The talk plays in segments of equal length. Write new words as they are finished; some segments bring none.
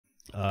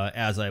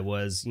as I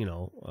was,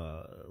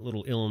 a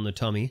little ill in the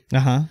tummy,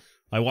 Uh-huh.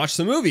 I watched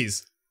some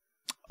movies.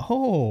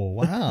 Oh,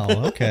 wow.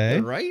 Okay.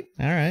 Right?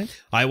 All right.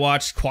 I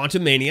watched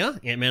Quantumania,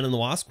 Ant-Man and the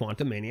Wasp,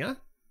 Quantumania.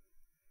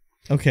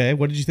 Okay.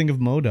 What did you think of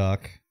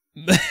MODOK?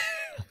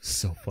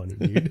 So funny,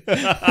 dude.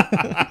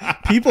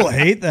 People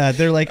hate that.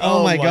 They're like, oh,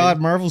 Oh my my- God,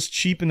 Marvel's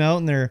cheaping out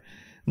and they're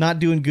not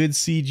doing good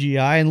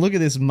CGI. And look at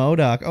this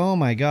MODOK. Oh,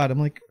 my God. I'm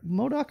like,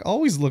 MODOK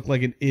always looked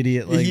like an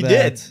idiot like He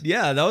that. did.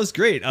 Yeah, that was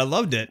great. I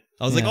loved it.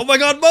 I was like, Yeah. oh my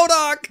God,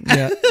 MODOK!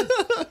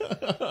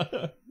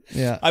 Yeah.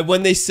 Yeah.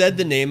 When they said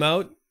the name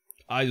out,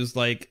 I was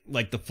like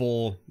the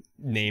full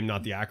name,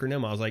 not the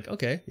acronym. I was like,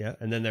 okay, yeah.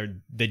 And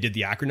then they did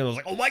the acronym. I was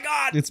like, oh my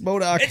God, It's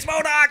MODOK. it's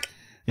MODOK!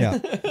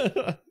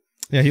 Yeah.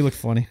 Yeah, he looked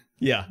funny.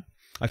 Yeah.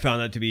 I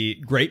found that to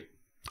be great.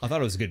 I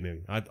thought it was a good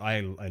movie. I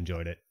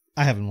enjoyed it.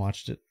 I haven't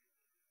watched it.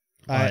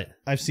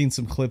 I've seen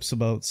some clips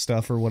about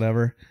stuff or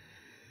whatever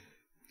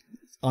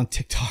on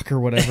TikTok or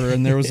whatever,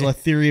 and there was a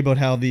theory about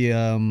how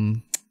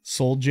the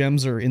soul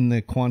gems are in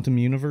the quantum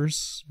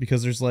universe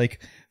because there's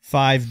like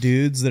 5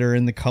 dudes that are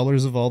in the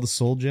colors of all the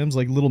soul gems,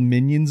 like little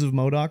minions of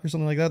MODOK or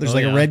something like that. There's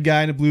a red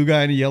guy and a blue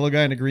guy and a yellow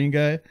guy and a green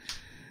guy. And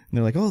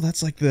they're like, oh,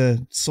 that's like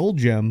the soul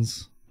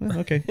gems. Well,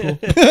 okay, cool.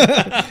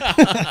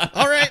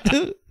 All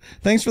right.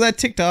 Thanks for that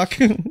TikTok.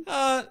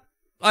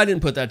 I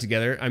didn't put that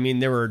together. I mean,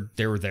 they were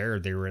there.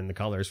 They were in the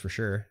colors for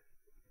sure.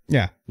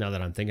 Yeah. Now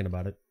that I'm thinking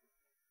about it.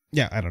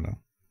 Yeah, I don't know.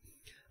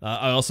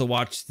 I also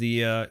watched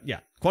the,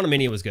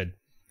 Quantumania was good.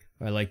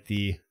 I like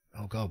the,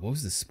 oh God, what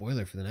was the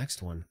spoiler for the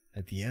next one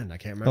at the end? I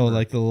can't remember. Oh,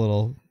 like the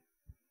little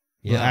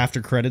the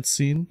after credits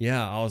scene?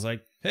 Yeah, I was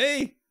like,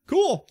 hey,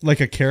 cool. Like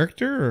a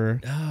character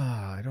or?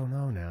 I don't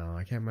know now.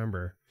 I can't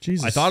remember.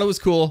 Jesus. I thought it was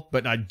cool,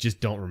 but I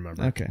just don't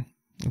remember. Okay.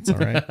 That's all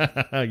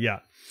right. Yeah.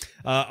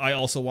 I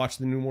also watched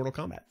the new Mortal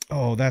Kombat.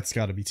 Oh, that's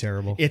got to be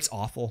terrible. It's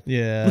awful.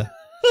 Yeah.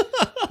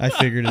 I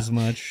figured as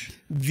much.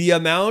 The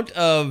amount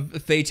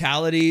of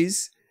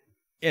fatalities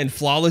and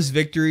flawless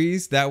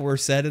victories that were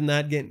said in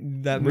that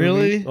movie.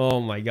 Really? Oh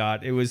my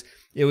God. It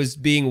was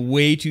being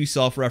way too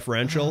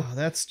self-referential. Oh,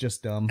 that's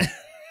just dumb.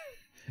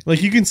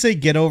 Like, you can say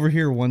get over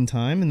here one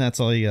time and that's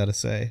all you got to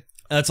say.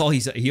 That's all he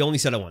said. He only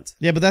said it once.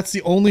 Yeah, but that's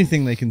the only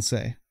thing they can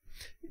say.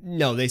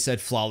 No, they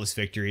said flawless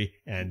victory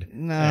and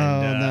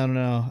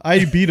No.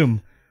 I beat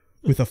him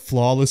with a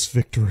flawless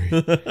victory.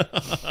 Was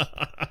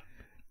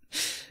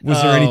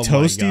there any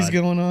toasties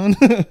going on?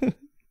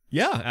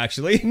 Yeah,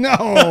 actually.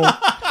 No.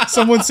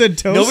 Someone said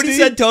toasty? Nobody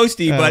said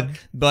toasty,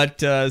 but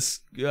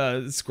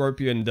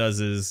Scorpion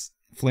does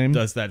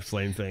that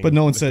flame thing. But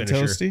no one said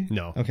finisher. toasty?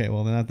 No. Okay,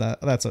 well then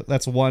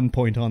that's 1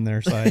 point on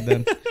their side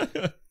then.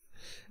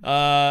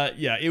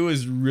 Yeah, it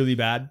was really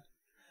bad.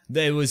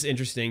 It was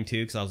interesting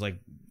too because I was like,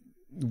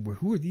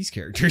 who are these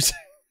characters?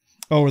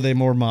 Oh, were they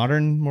more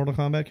modern Mortal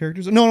Kombat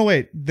characters? No,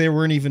 wait. They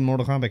weren't even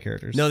Mortal Kombat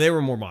characters. No, they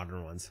were more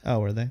modern ones. Oh,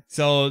 were they?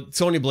 So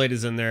Sonya Blade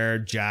is in there,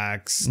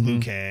 Jax, Liu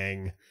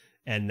Kang,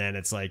 and then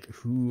it's like,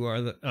 who are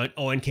the...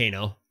 and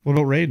Kano. What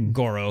about Raiden?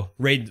 Goro.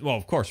 Raiden. Well,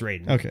 of course,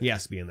 Raiden. Okay. He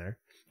has to be in there.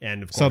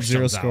 And of course,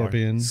 Sub-Zero Sub-Zero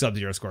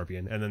Scorpion.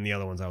 Scorpion. And then the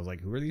other ones, I was like,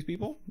 who are these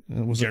people?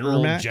 Was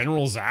General, it Ermac?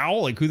 General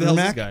Zhao? Like, who the hell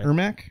is this guy?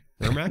 Ermac?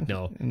 Ermac?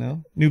 No.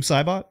 No. Noob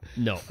Saibot?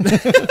 No.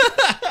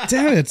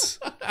 Damn it.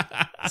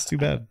 That's too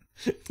bad.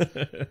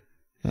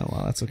 Oh,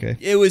 wow, that's okay.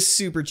 It was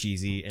super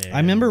cheesy. And I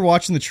remember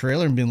watching the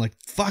trailer and being like,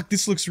 fuck,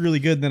 this looks really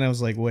good. And then I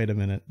was like, wait a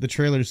minute. The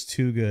trailer's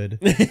too good.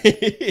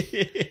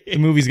 The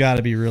movie's got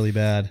to be really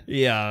bad.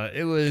 Yeah,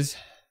 it was...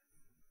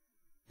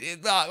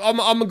 I'm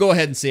going to go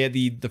ahead and say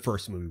it. The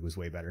first movie was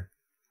way better.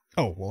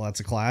 Oh, well, that's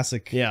a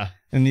classic. Yeah.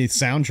 And the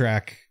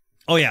soundtrack.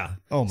 Oh, yeah.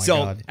 Oh, my so,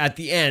 God. at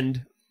the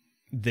end...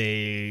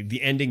 the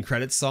ending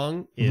credits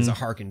song is a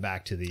harken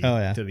back to the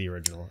to the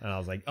original, and I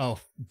was like, oh,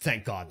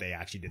 thank God they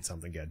actually did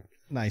something good.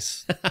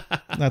 Nice.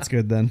 That's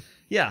good then.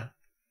 Yeah.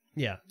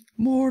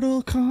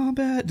 Mortal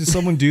Kombat. Did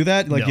someone do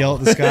that? Like No. yell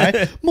at the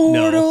sky?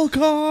 Mortal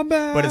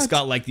Kombat. But it's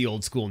got like the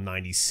old school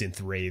 90s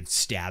synth rave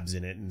stabs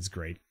in it, and it's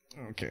great.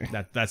 Okay.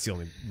 That's the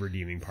only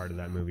redeeming part of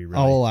that movie,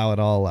 really. I'll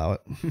allow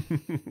it.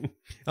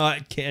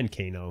 And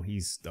Kano,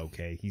 he's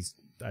okay. He's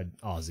an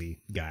Aussie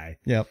guy.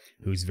 Yep.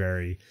 Who's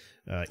very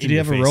Did he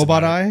have a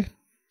robot eye?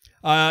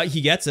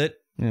 He gets it.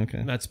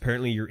 Okay. That's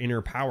apparently your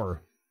inner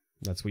power.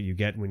 That's what you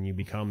get when you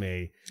become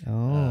a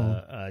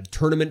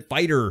tournament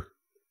fighter.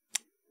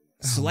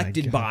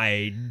 Selected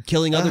by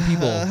killing other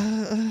people.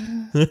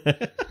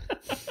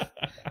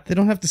 They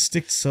don't have to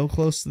stick so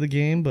close to the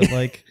game, but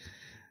like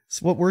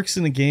what works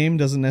in a game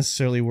doesn't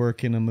necessarily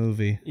work in a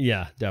movie.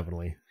 Yeah,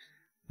 definitely.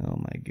 Oh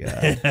my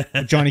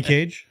God. Johnny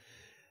Cage?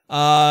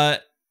 No,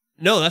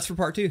 that's for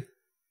part 2.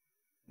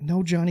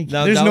 No Johnny Cage.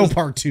 No, There's that no was-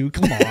 part 2.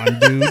 Come on,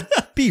 dude.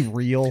 Be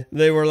real.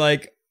 They were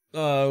like,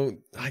 I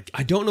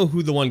don't know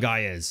who the one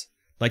guy is.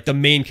 Like the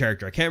main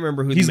character. I can't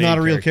remember who He's the main not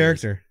a real is.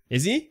 character.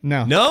 Is he?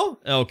 No. No?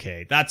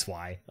 Okay, that's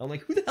why. I'm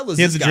like, who the hell is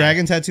He this has a guy?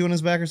 dragon tattoo on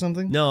his back or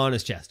something? No, on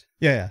his chest.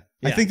 Yeah.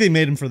 I Yeah. think they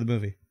made him for the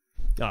movie.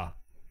 Oh.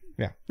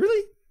 Yeah.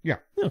 Really? Yeah.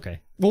 Okay.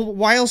 Well,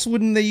 why else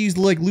wouldn't they use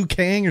like Liu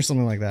Kang or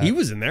something like that? He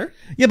was in there.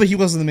 Yeah, but he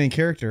wasn't the main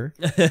character.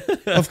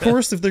 Of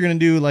course, if they're gonna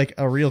do like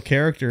a real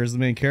character as the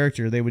main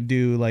character, they would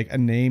do like a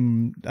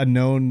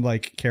known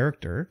like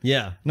character.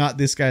 Yeah. Not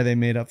this guy they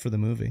made up for the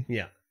movie.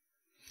 Yeah.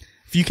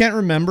 If you can't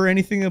remember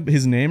anything of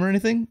his name or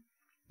anything,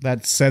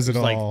 that says it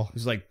all. It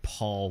was like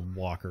Paul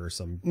Walker or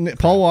some.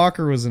 Paul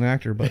Walker was an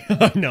actor,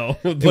 but no,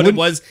 but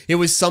it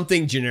was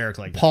something generic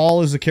like that.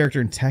 Paul is a character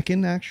in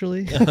Tekken,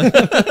 actually.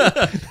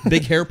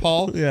 Big hair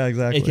Paul. Yeah,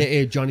 exactly.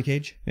 AKA Johnny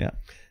Cage. Yeah.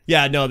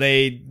 Yeah, no,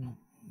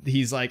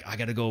 he's like, I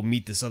gotta go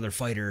meet this other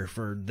fighter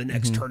for the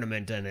next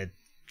tournament, and it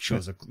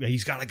shows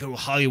he's gotta go to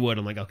Hollywood.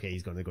 I'm like, okay,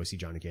 he's gonna go see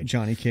Johnny Cage.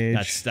 Johnny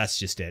Cage. That's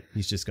just it.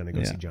 He's just gonna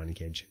go see Johnny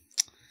Cage.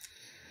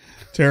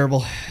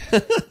 Terrible.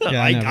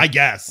 Yeah, I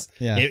guess.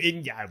 Yeah.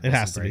 It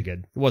has to very be good.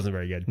 It wasn't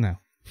very good. No.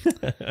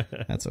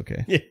 That's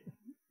okay. Yeah.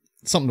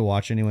 Something to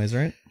watch anyways,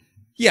 right?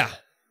 Yeah.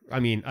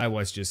 I mean, I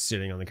was just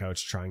sitting on the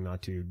couch trying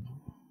not to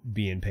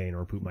be in pain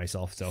or poop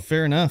myself. So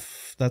fair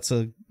enough. That's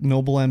a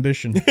noble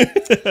ambition.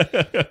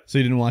 So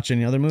you didn't watch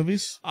any other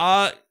movies?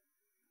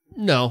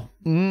 No.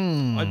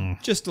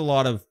 Just a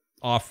lot of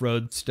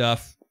off-road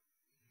stuff.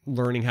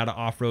 Learning how to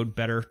off-road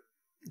better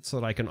so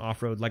that I can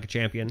off-road like a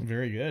champion.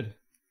 Very good.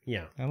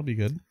 Yeah. That'll be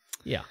good.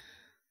 Yeah.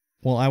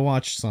 Well, I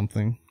watched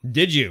something.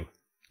 Did you?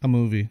 A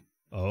movie.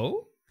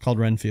 Oh? Called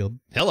Renfield.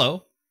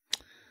 Hello.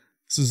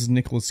 This is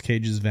Nicolas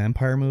Cage's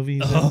vampire movie.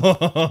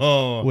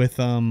 Oh. With,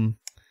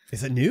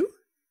 Is it new?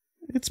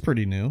 It's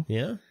pretty new.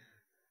 Yeah.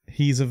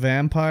 He's a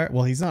vampire.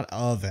 Well, he's not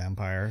a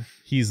vampire.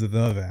 He's the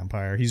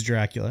vampire. He's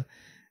Dracula.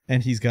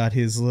 And he's got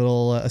his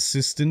little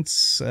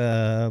assistant's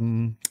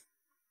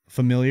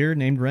familiar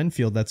named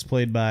Renfield that's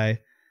played by...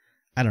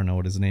 I don't know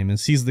what his name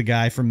is. He's the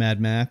guy from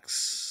Mad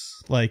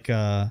Max, like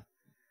the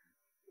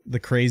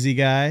crazy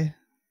guy.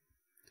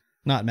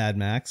 Not Mad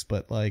Max,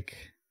 but like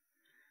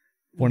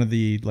one of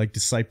the like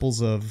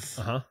disciples of.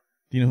 Do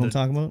you know who I'm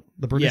talking about?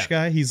 The British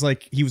guy.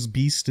 He was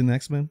Beast in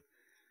X-Men.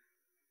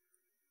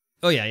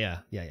 Oh yeah.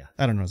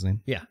 I don't know his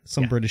name. Yeah,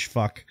 some British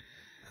fuck.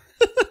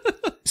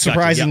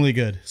 Surprisingly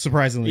good.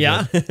 Surprisingly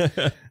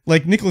good.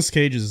 Like Nicolas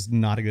Cage is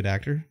not a good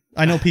actor.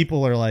 I know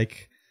people are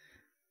like,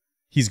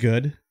 he's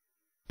good.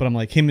 But I'm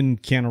like, him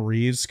and Keanu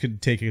Reeves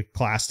could take a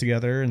class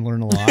together and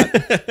learn a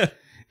lot.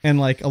 And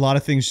like a lot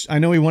of things, I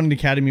know he won an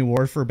Academy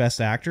Award for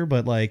Best Actor,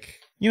 but like,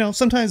 you know,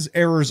 sometimes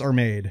errors are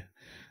made.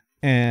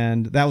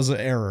 And that was an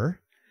error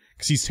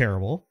because he's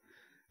terrible.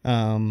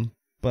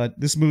 But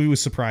this movie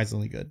was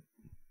surprisingly good.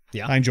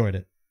 Yeah. I enjoyed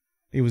it.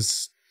 It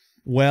was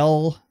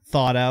well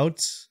thought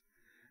out,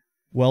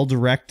 well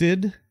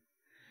directed,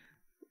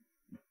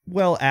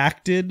 well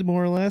acted,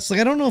 more or less. Like,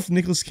 I don't know if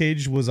Nicolas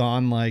Cage was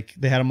on, like,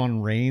 they had him on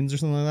Reigns or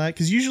something like that.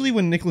 Because usually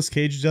when Nicolas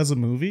Cage does a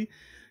movie,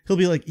 he'll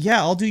be like, yeah,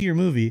 I'll do your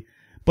movie,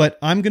 but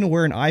I'm going to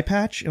wear an eye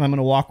patch and I'm going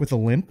to walk with a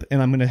limp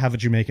and I'm going to have a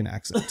Jamaican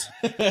accent.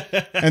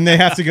 And they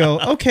have to go,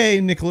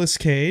 okay, Nicolas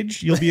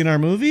Cage, you'll be in our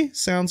movie?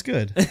 Sounds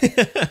good.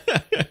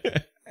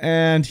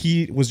 And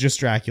he was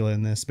just Dracula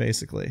in this,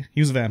 basically.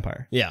 He was a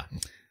vampire. Yeah.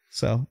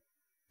 So,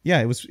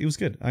 yeah, it was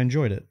good. I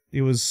enjoyed it.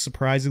 It was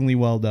surprisingly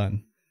well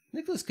done.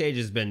 Nicolas Cage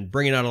has been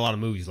bringing out a lot of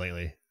movies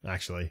lately,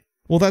 actually.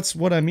 Well, that's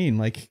what I mean.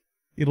 Like,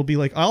 it'll be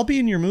like, I'll be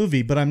in your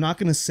movie, but I'm not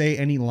going to say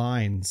any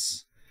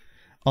lines.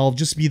 I'll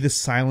just be the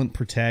silent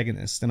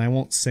protagonist, and I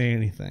won't say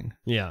anything.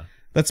 Yeah.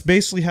 That's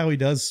basically how he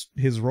does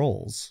his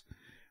roles,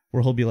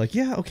 where he'll be like,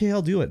 yeah, okay,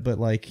 I'll do it. But,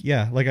 like,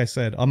 yeah, like I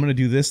said, I'm going to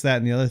do this, that,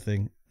 and the other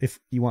thing if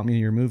you want me in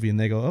your movie. And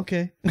they go,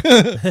 okay.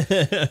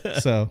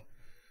 So,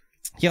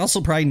 he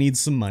also probably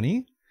needs some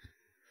money.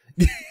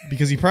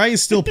 Because he probably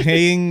is still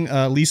paying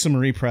Lisa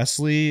Marie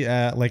Presley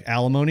like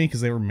alimony because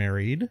they were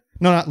married.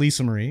 No, not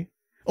Lisa Marie.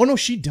 Oh no,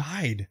 she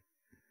died.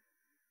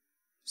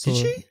 So,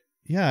 did she?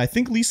 Yeah, I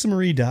think Lisa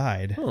Marie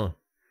died. Huh.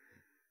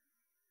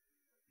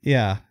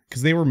 Yeah,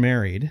 because they were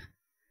married,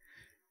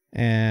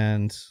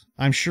 and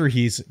I'm sure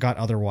he's got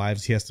other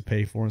wives he has to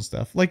pay for and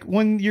stuff. Like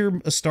when you're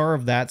a star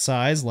of that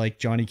size, like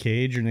Johnny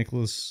Cage or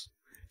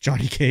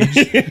Johnny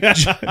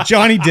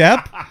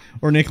Depp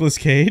or Nicolas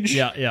Cage.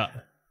 Yeah.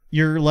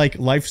 Your like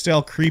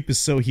lifestyle creep is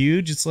so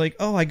huge. It's like,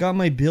 oh, I got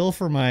my bill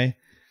for my,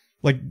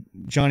 like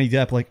Johnny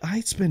Depp. Like, I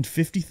spend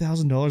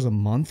 $50,000 a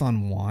month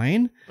on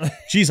wine.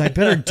 Geez, I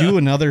better do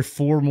another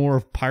 4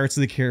 more Pirates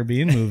of the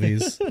Caribbean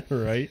movies.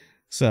 Right.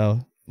 So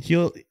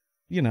he'll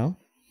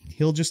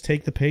just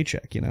take the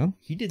paycheck, you know?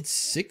 He did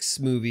 6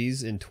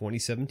 movies in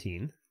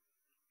 2017.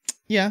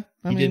 Yeah.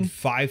 He did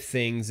 5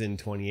 things in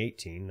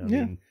 2018. I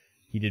mean,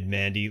 he did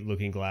Mandy,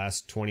 Looking Glass,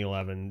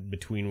 2011,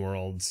 Between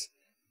Worlds.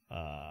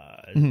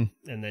 And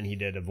then he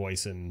did a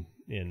voice in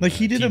like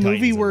he did Teen a movie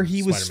Titans where and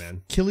he was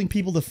Spider-Man. killing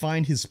people to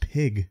find his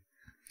pig.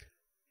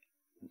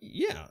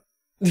 Yeah.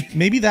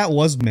 Maybe that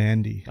was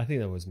Mandy. I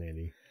think that was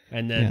Mandy.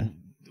 And then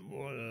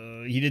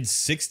he did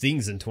 6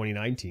 things in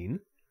 2019.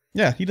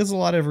 Yeah, he does a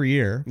lot every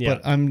year. Yeah.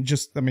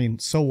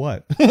 But so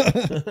what?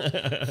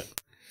 That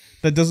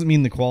doesn't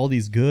mean the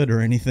quality's good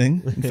or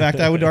anything. In fact,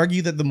 I would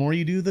argue that the more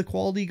you do, the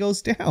quality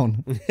goes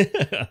down.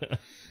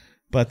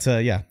 But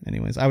yeah,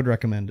 anyways, I would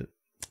recommend it.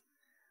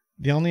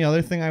 The only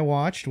other thing I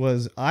watched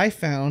was I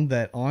found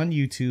that on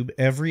YouTube,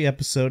 every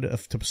episode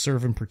of To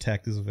Serve and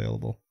Protect is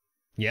available.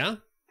 Yeah?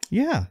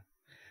 Yeah.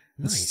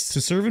 Nice. To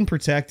Serve and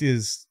Protect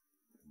is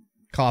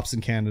cops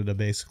in Canada,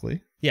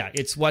 basically. Yeah,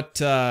 it's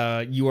what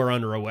You Are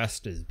Under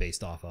Arrest is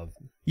based off of.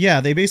 Yeah,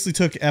 they basically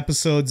took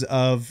episodes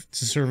of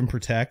To Serve and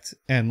Protect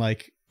and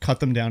like cut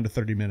them down to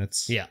 30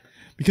 minutes. Yeah.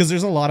 Because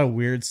there's a lot of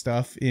weird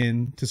stuff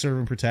in To Serve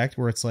and Protect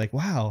where it's like,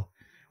 wow,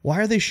 why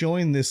are they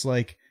showing this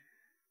like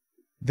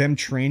them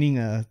training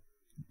a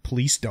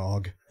police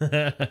dog?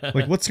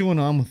 Like, what's going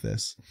on with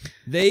this?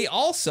 They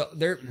also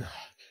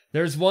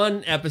there's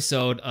one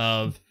episode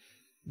of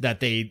that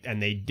they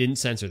didn't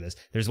censor this.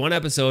 There's one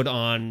episode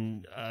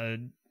on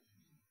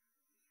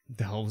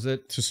the hell was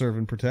it? To Serve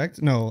and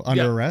Protect? No,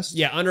 Under Arrest?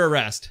 Yeah, Under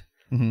Arrest.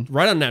 Mm-hmm.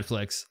 Right on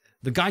Netflix.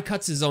 The guy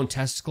cuts his own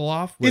testicle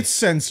off. It's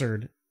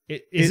censored.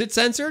 Is it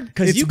censored?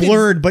 Because it's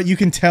blurred, but you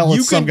can tell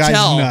it's some guy's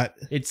nut.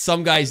 It's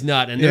some guy's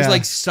nut, and there's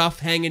like stuff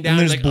hanging down. And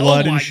there's like,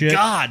 blood oh and shit.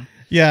 God.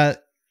 Yeah.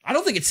 I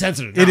don't think it's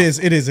censored enough. It is.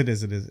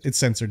 It's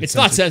censored. It's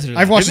not censored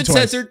enough. I've watched it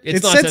twice. Censored,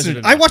 it's not censored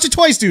enough. I watched it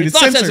twice, dude.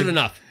 It's not censored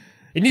enough.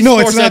 It needs no,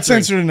 more it's not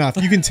censoring. censored enough.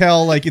 You can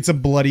tell like it's a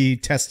bloody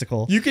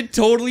testicle. You can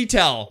totally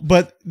tell.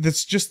 But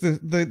that's just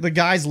the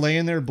guy's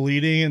laying there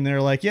bleeding, and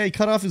they're like, yeah, he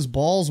cut off his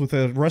balls with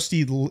a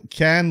rusty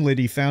can lid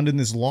he found in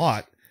this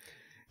lot.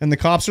 And the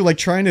cops are like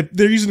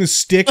they're using a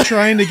stick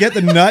trying to get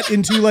the nut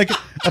into like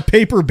a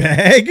paper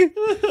bag.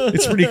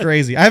 It's pretty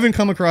crazy. I haven't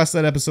come across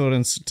that episode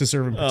on To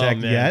Serve and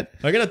Protect yet.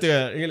 I'm gonna have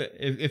to,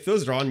 if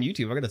those are on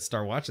YouTube, I'm gonna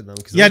start watching them.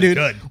 Yeah, dude.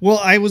 Good.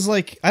 Well, I was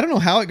like, I don't know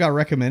how it got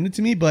recommended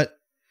to me, but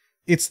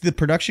it's the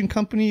production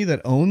company that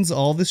owns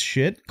all this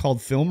shit called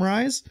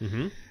FilmRise.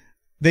 Mm-hmm.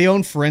 They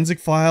own Forensic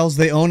Files.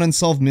 They own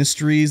Unsolved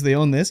Mysteries. They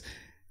own this.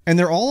 And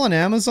they're all on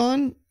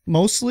Amazon,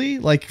 mostly,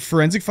 like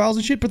Forensic Files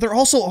and shit, but they're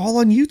also all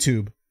on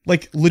YouTube.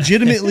 Like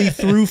legitimately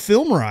through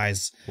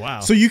FilmRise.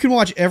 Wow. So you can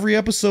watch every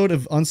episode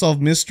of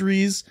Unsolved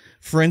Mysteries,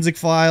 Forensic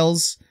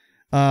Files,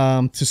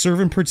 To Serve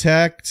and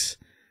Protect,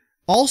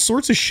 all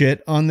sorts of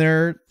shit on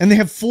there. And they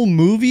have full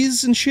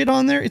movies and shit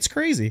on there. It's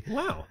crazy.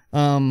 Wow.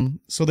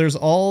 So there's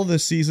all the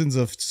seasons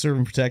of To Serve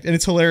and Protect, and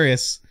it's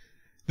hilarious.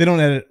 They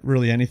don't edit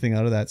really anything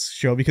out of that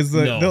show because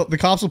the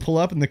cops will pull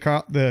up and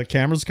the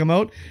cameras come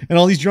out and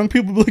all these drunk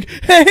people will be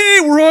like, hey,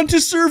 we're on To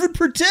Serve and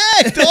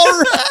Protect.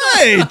 All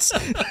right.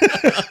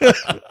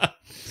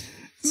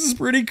 This is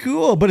pretty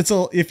cool. But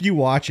if you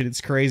watch it,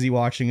 it's crazy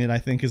watching it, I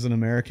think, as an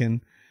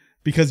American,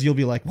 because you'll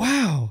be like,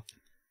 wow,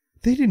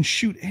 they didn't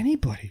shoot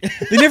anybody.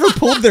 They never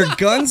pulled their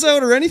guns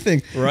out or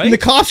anything. Right. And the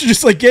cops are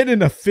just like getting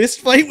in a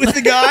fist fight with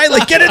the guy.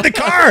 Like, get in the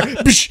car.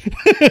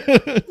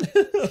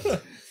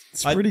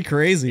 It's pretty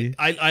crazy.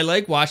 I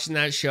like watching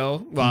that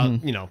show. Well,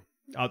 you know,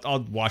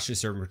 I'll watch To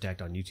Serve and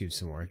Protect on YouTube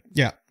some more.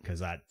 Yeah. Because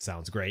that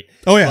sounds great.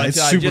 Oh, yeah. But,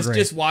 it's super great.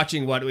 Just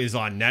watching what is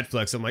on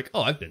Netflix, I'm like,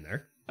 oh, I've been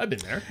there. Oh,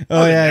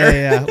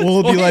 yeah. Well,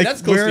 it'll be like,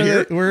 that's close to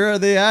here. Where are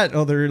they at?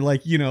 Oh, they're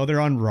like, you know,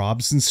 they're on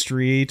Robson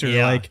Street or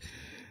like,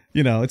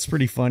 you know, it's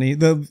pretty funny.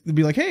 They'll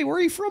be like, hey, where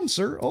are you from,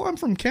 sir? Oh, I'm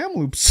from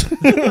Kamloops.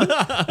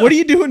 What are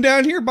you doing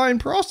down here buying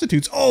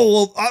prostitutes? Oh,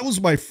 well, that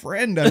was my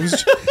friend. I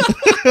was.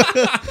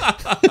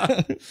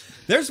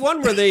 There's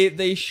one where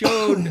they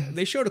showed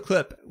a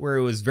clip where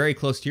it was very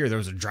close to here. There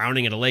was a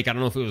drowning in a lake. I don't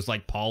know if it was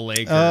like Paul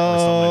Lake or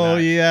something like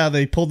that. Yeah,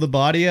 they pulled the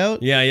body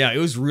out. Yeah, it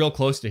was real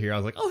close to here. I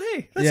was like, oh,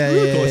 hey, that's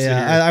real close to here.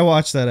 I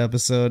watched that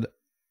episode.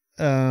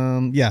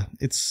 Yeah,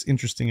 it's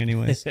interesting.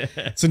 Anyways,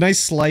 it's a nice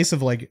slice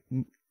of like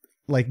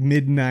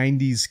mid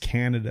 90s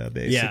Canada,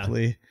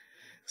 basically. Yeah.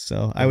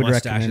 So I would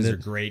recommend it. Are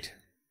great.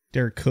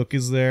 Derek Cook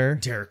is there.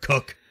 Derek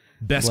Cook,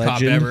 best legend,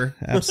 cop ever,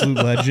 absolute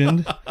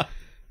legend.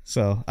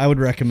 So I would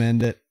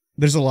recommend it.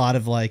 There's a lot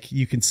of like,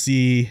 you can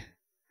see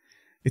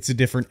it's a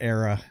different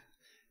era.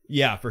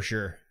 Yeah, for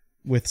sure.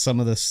 With some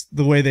of this,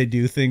 the way they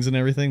do things and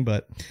everything,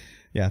 but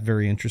yeah,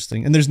 very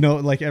interesting. And there's no,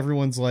 like,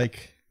 everyone's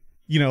like,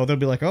 you know, they'll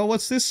be like, oh,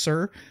 what's this,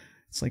 sir?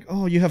 It's like,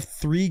 oh, you have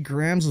 3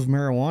 grams of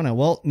marijuana.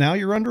 Well, now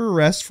you're under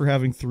arrest for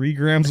having 3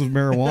 grams of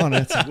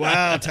marijuana. It's like,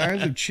 wow,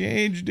 times have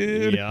changed,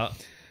 dude. Yeah.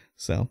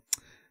 So,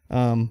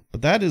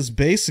 but that is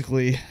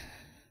basically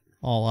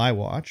all I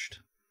watched.